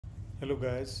Hello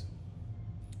guys,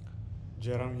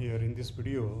 Jaram here. In this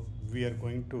video we are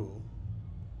going to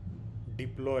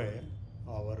deploy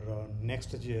our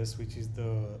NextJs, which is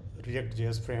the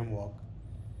React.js framework,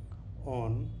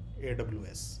 on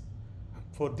AWS.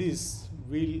 For this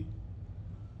we'll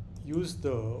use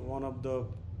the one of the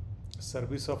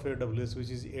service of AWS,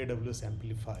 which is AWS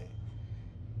Amplify.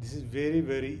 This is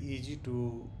very easy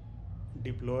to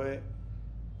deploy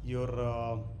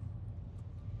your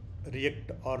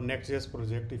React or Next.js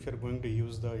project if you're going to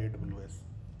use the AWS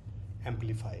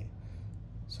Amplify.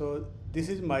 So this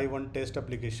is my one test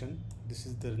application. This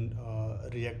is the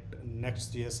React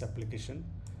Next.js application,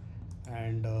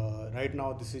 and right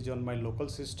now this is on my local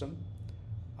system.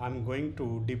 I'm going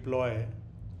to deploy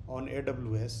on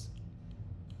AWS.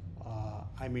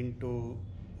 I mean to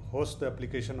host the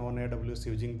application on AWS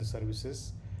using the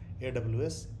services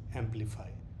AWS Amplify.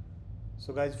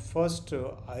 So guys, first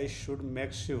I should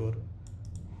make sure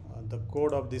the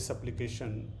code of this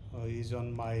application is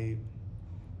on my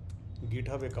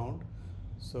Github account.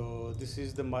 So this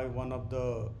is my one of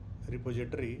the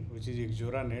repository, which is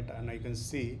Exoranet, and I can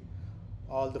see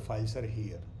all the files are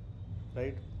here,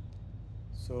 right?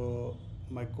 So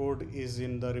my code is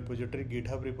in the repository,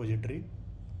 Github repository,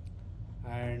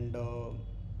 and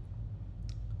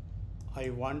I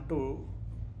want to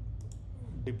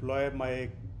deploy my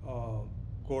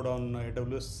code on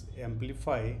AWS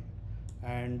Amplify,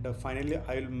 and finally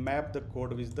I will map the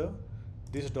code with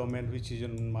this domain, which is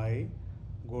in my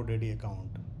GoDaddy account.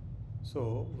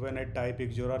 So when I type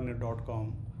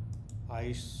exoranet.com,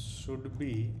 I should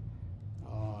be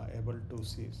able to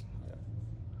see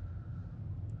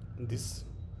this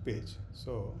page.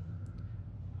 So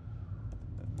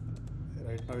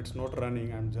right now it's not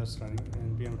running, I'm just running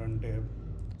npm run tab.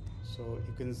 So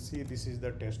you can see this is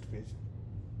the test page,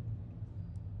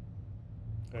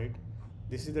 right?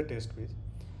 This is the test page.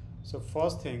 So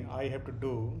first thing I have to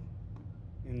do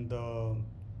in the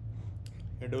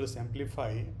AWS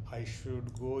Amplify, I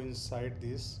should go inside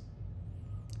this,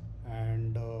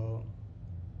 and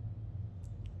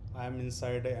I am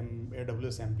inside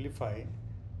AWS Amplify.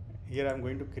 Here I am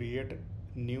going to create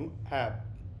new app,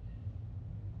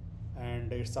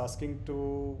 and it's asking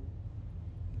to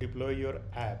deploy your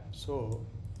app. So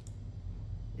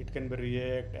it can be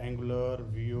React, Angular,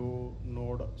 Vue,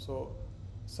 Node, so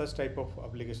such type of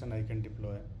application I can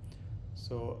deploy.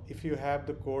 So if you have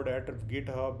the code at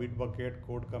GitHub, Bitbucket,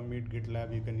 Code Commit,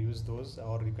 GitLab, you can use those,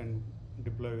 or you can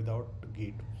deploy without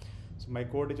Git. So my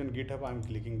code is on GitHub. I'm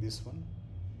clicking this one,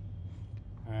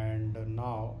 and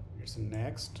now it's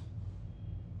next,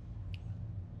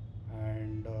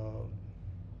 and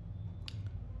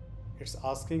it's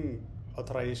asking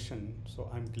authorization. So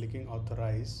I'm clicking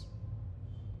authorize,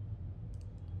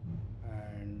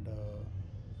 and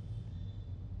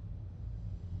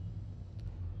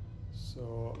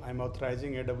so I'm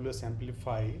authorizing AWS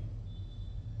Amplify,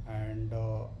 and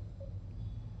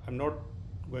I'm not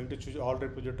going to choose all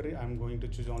repository. I'm going to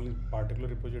choose only particular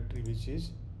repository, which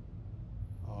is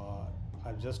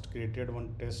I've just created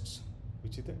one test,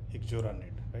 which is the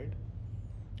Exoranet, right?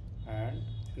 And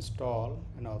install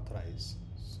and authorize.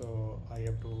 So I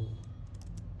have to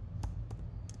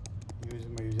use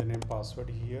my username password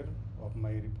here of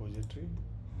my repository.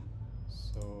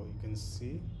 So you can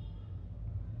see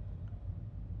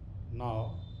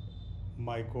now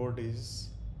my code is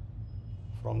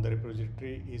from the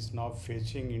repository is now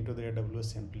fetching into the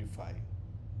AWS Amplify.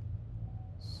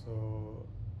 So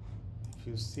if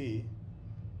you see,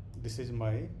 this is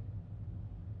my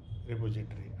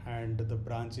repository, and the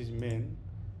branch is main.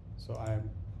 So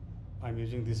I'm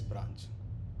using this branch.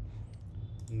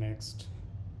 Next,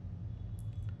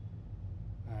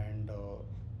 and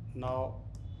now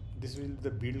this will be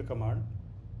the build command.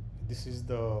 This is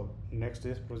the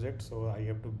Next.js project, so I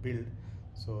have to build.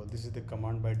 So this is the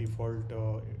command by default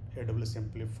AWS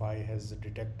Amplify has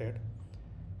detected.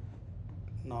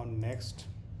 Now next,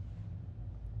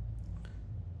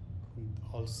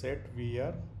 all set we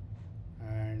are,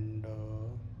 and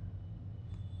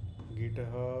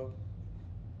GitHub,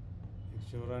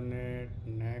 Exoranet,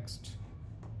 next.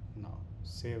 Now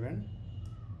save, and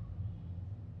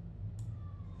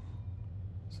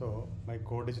so my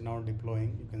code is now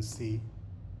deploying. You can see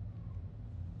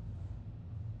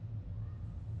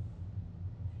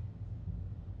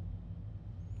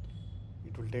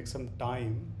it will take some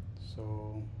time.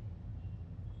 So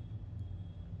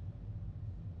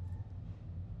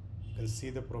you can see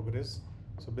the progress.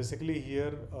 So basically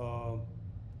here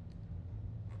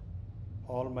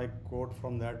all my code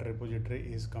from that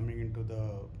repository is coming into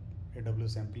the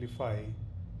AWS Amplify,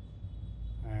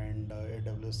 and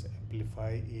AWS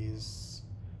Amplify is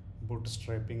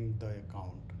bootstrapping the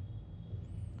account.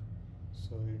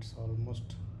 So it's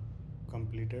almost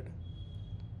completed,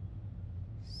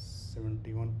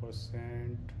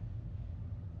 71%,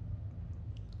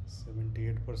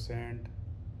 78%.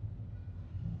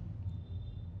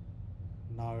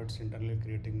 Now it's internally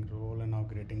creating role and now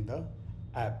creating the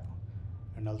app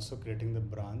and also creating the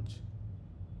branch.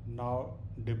 Now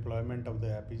deployment of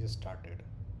the app is started.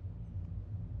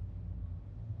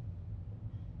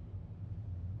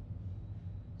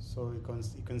 So you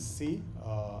can see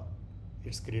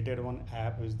it's created one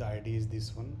app which the ID is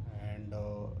this one, and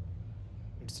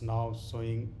it's now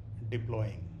showing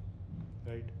deploying,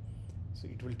 right? So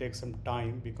it will take some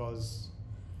time because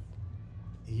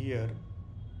here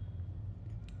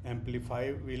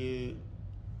Amplify will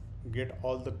get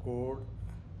all the code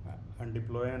and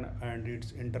deploy, and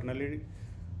it's internally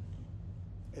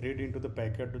read into the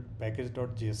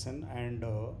package.json and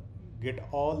get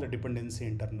all the dependency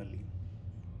internally.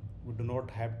 We do not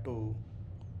have to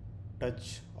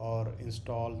touch or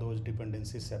install those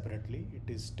dependencies separately. It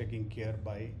is taken care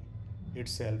by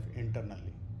itself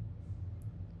internally.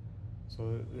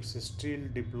 So it's still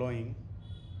deploying.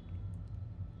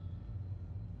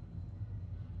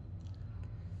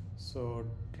 So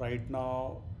right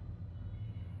now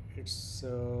it's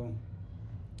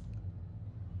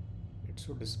it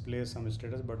should display some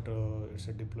status, but it's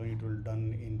a deploying. It will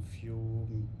done in few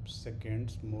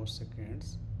seconds, more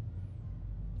seconds.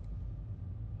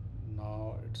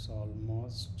 Now it's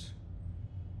almost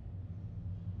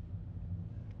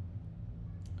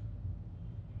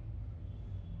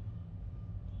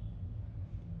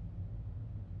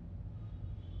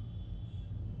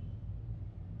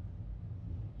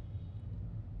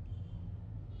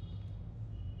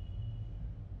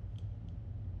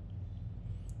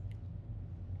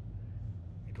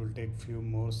it will take few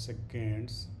more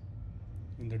seconds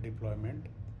in the deployment,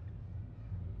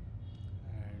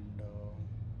 and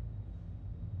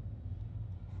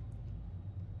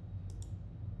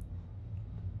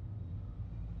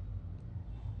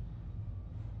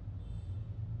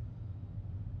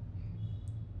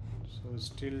so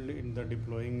still in the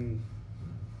deploying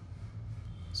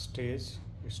stage.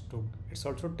 It's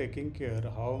also taking care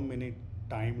how many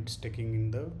time it's taking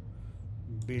in the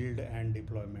build and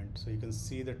deployment. So you can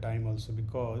see the time also,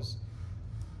 because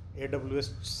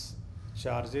AWS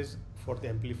charges for the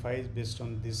Amplify is based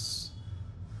on this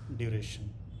duration.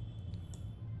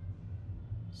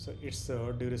 So its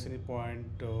duration is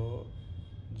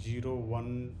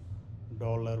 $0.01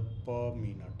 per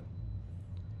minute.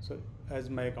 So as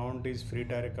my account is free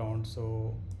tier account,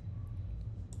 so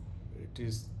it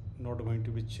is not going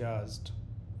to be charged.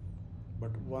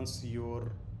 But once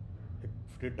your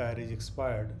free tier is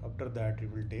expired, after that it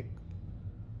will take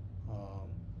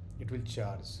it will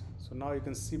charge. So now you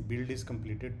can see build is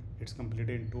completed. It's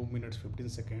completed in 2 minutes 15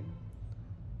 seconds,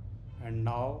 and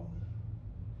now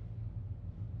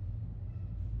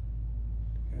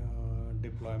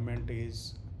deployment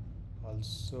is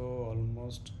also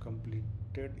almost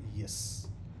completed. Yes.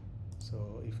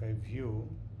 So if I view,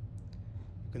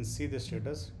 you can see the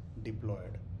status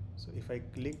deployed. So if I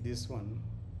click this one,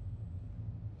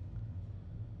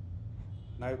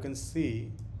 now you can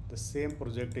see the same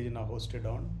project is now hosted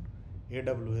on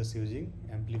AWS using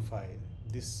Amplify.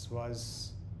 This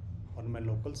was on my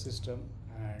local system,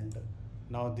 and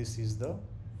now this is the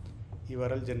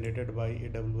URL generated by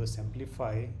AWS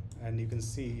Amplify, and you can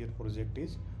see your project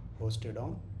is hosted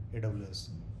on AWS.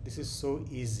 This is so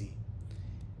easy.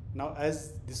 Now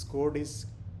as this code is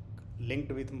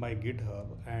linked with my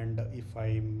GitHub, and if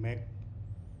I make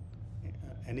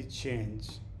any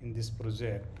change in this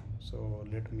project, so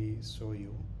let me show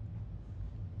you.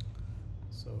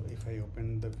 So if I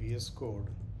open the VS Code,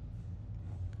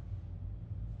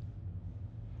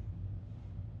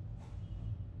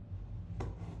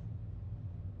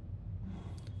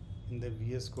 in the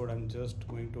VS Code I'm just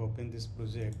going to open this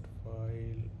project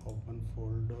file, open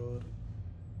folder,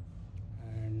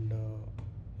 and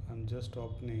I'm just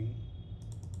opening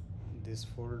this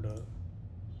folder,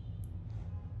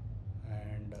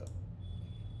 and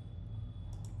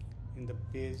in the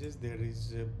pages there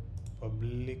is a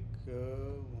public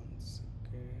one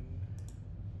second,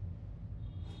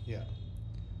 yeah,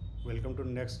 welcome to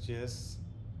NextJs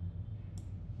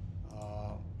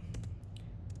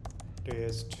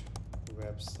test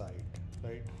website,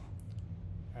 right?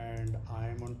 And I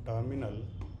am on terminal.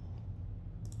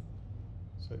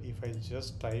 So if I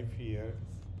just type here,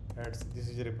 add, this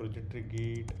is a repository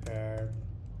git add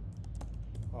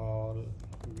all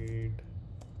git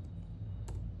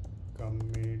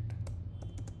commit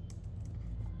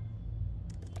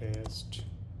test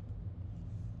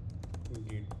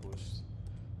git push.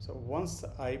 So once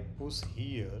I push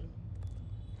here,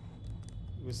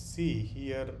 we see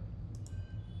here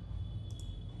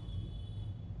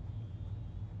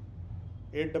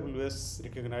AWS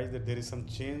recognize that there is some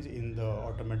change in the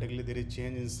automatically there is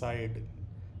change inside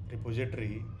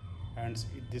repository, and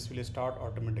this will start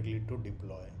automatically to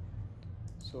deploy.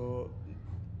 So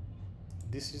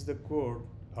this is the code.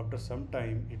 After some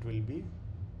time it will be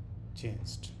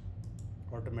changed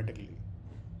automatically.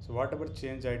 So whatever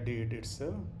change I did, it's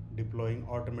deploying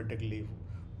automatically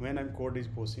when I'm code is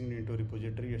posting into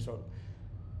repository. So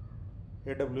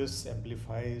AWS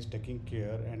Amplify is taking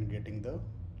care and getting the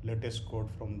latest code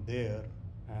from there,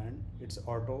 and it's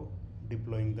auto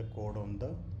deploying the code on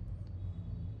the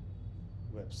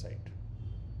website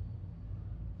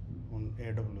on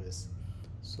AWS.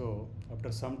 So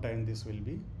after some time this will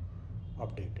be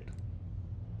updated.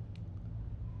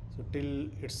 So till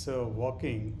it's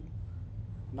working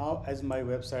now, as my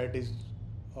website is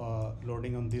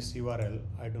loading on this URL,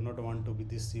 I do not want to be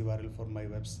this URL for my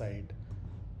website,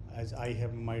 as I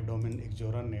have my domain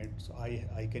xjoranet, so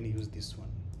I can use this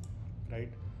one,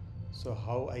 right? So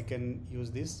how I can use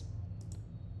this?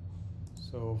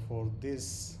 So for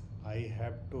this I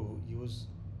have to use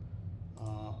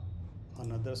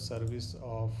another service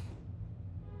of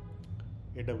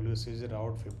AWS is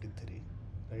Route 53,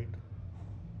 right?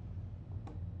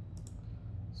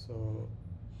 So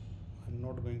I'm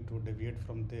not going to deviate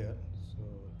from there, so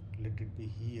let it be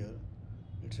here.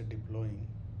 It's a deploying.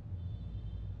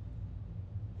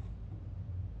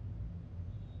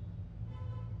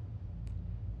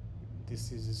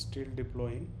 This is still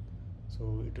deploying,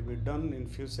 so it will be done in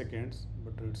few seconds,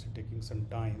 but it's taking some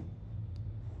time.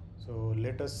 So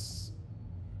let us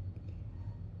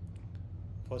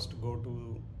first go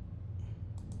to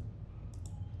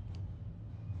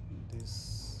this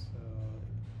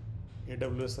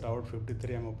AWS Route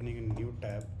 53. I'm opening a new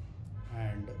tab,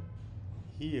 and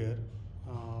here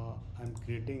I'm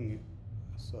creating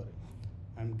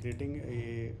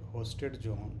a hosted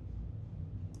zone.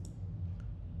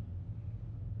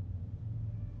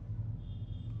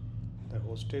 The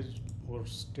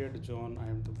hosted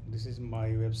zone, this is my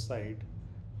website,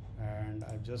 and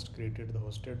I've just created the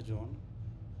hosted zone.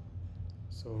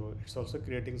 So it's also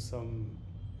creating some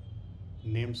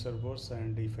name servers,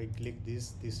 and if I click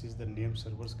this is the name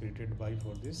servers created by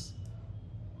for this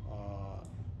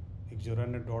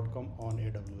xjoranet.com on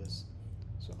AWS.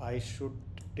 So I should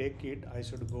take it, I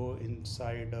should go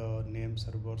inside name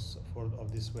servers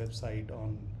of this website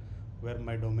on where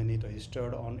my domain is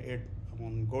registered on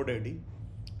GoDaddy,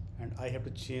 and I have to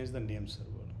change the name server.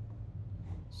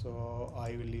 So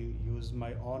I will use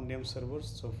my own name servers.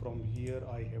 So from here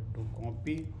I have to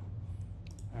copy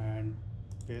and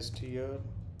paste here,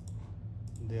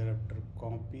 thereafter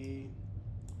copy,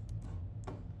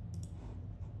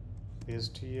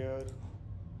 paste here,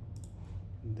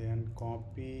 then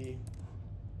copy,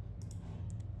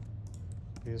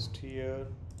 paste here,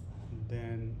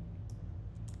 then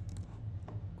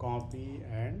copy,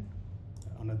 and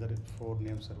another 4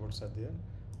 name servers are there,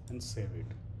 and save it.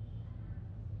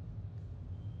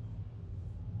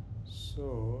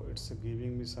 So it's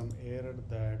giving me some error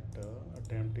that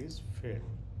attempt is failed.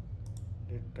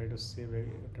 Let's try to save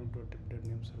attempt to attempt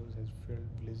name service has failed.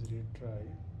 Please retry.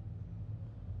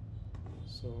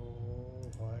 So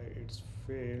why it's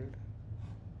failed?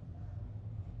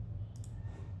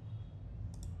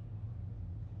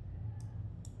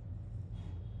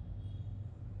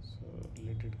 So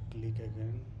let it click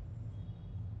again.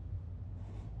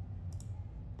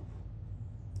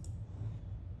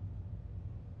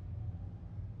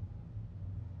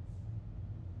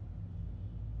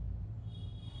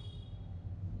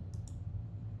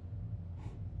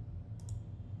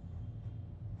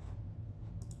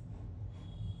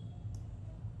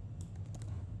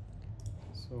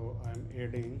 So I'm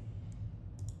adding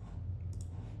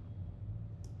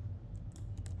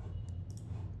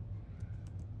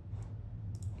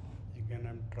again,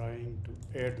 I'm trying to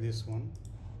add this one,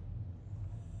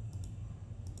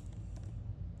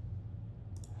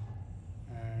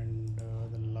 and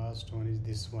the last one is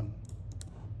this one.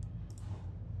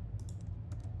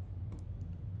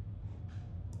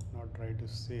 Now try to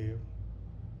save.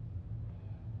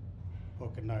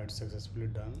 Okay, now it's successfully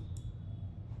done.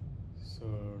 So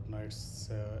now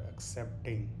it's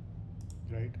accepting,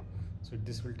 right? So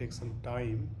this will take some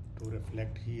time to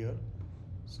reflect here.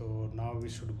 So now we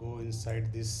should go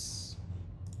inside this.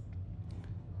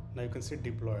 Now you can see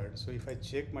deployed. So if I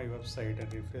check my website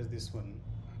and refresh this one,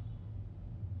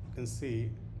 you can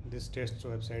see this test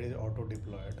website is auto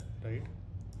deployed, right?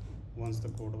 Once the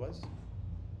code was.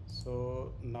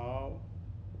 So now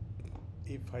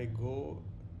if I go,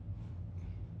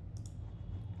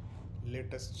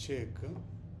 let us check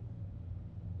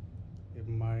if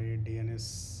my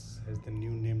DNS has the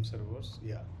new name servers.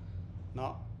 Yeah,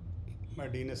 now my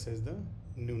DNS has the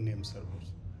new name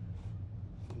servers.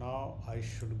 Now I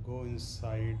should go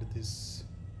inside this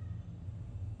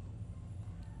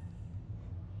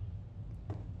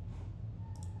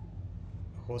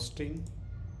hosting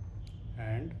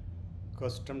and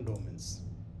custom domains.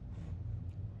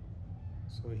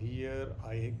 So here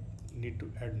I need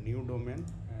to add new domain,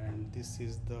 and this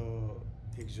is the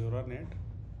Exoranet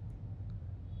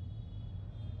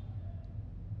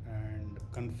and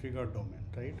configure domain,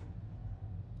 right?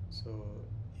 So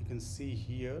you can see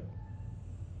here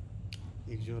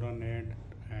Exoranet,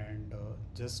 and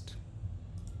just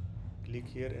click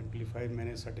here, Amplify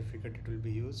manage certificate, it will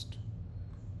be used,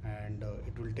 and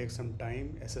it will take some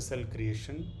time. SSL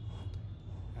creation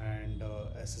and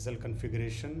SSL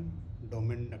configuration,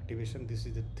 domain activation, this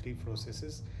is the three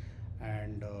processes,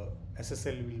 and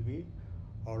SSL will be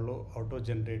auto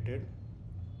generated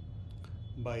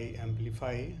by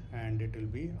Amplify and it will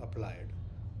be applied.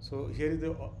 So here is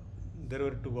there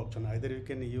were two options: either you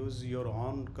can use your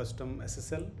own custom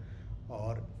SSL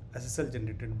or SSL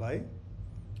generated by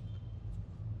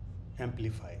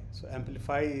Amplify. So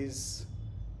Amplify is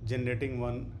generating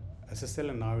one SSL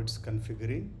and now it's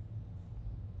configuring.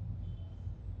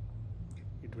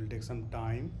 It will take some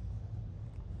time.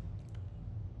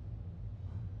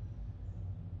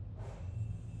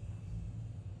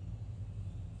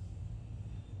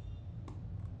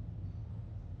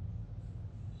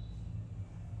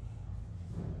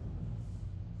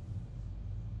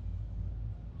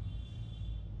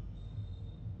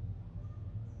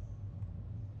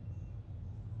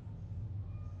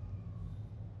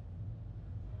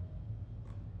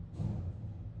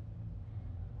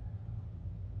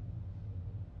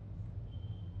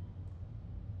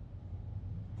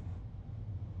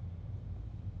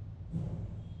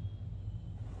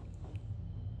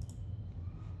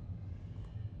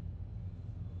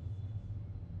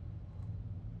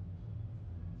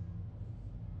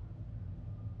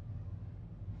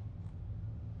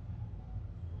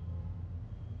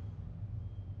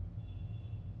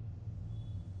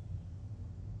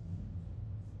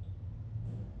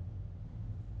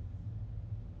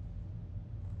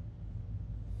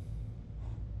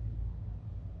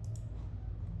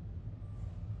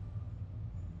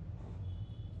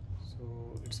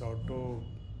 So its auto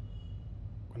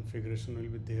configuration will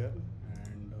be there,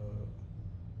 and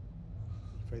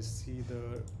if I see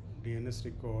the DNS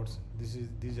records,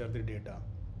 these are the data,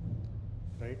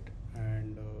 right?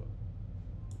 And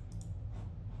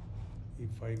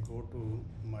if I go to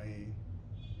my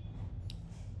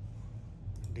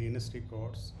DNS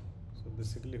records, so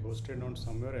basically hosted on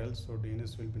somewhere else, so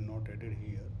DNS will be not added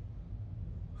here,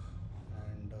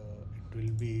 and it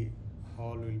will be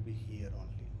all will be here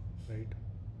only, right?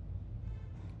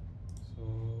 So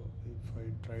if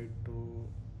I try to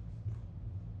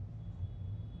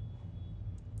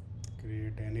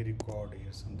create any record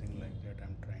here, something like that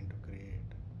I'm trying to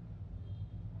create,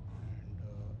 and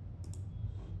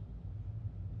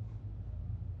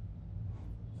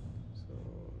so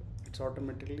it's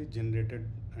automatically generated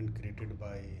and created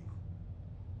by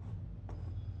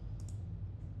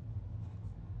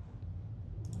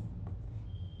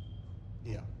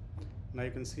now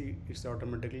you can see it's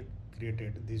automatically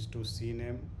created. These two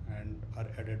CNAME and are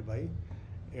added by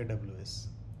AWS.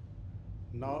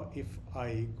 Now if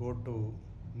I go to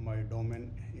my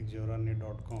domain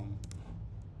exoranet.com,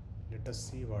 let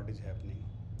us see what is happening.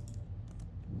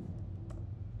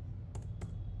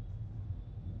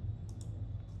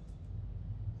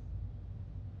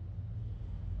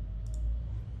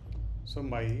 So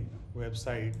my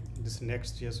website, this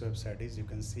NextJs website, is, you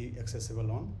can see, accessible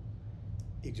on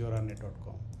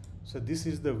exoranet.com. So this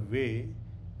is the way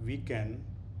we can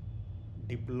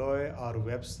deploy our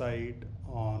website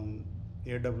on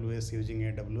AWS using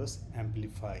AWS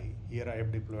Amplify. Here I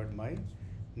have deployed my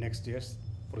NextJs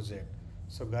project.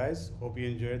 So guys, hope you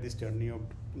enjoy this journey of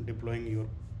deploying your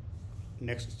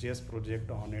NextJs project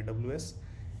on AWS.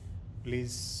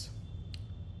 Please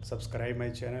subscribe my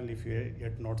channel if you are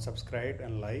yet not subscribed,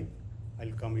 and like.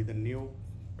 I'll come with a new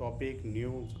topic,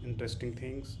 new interesting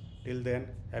things. Till then,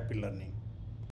 happy learning.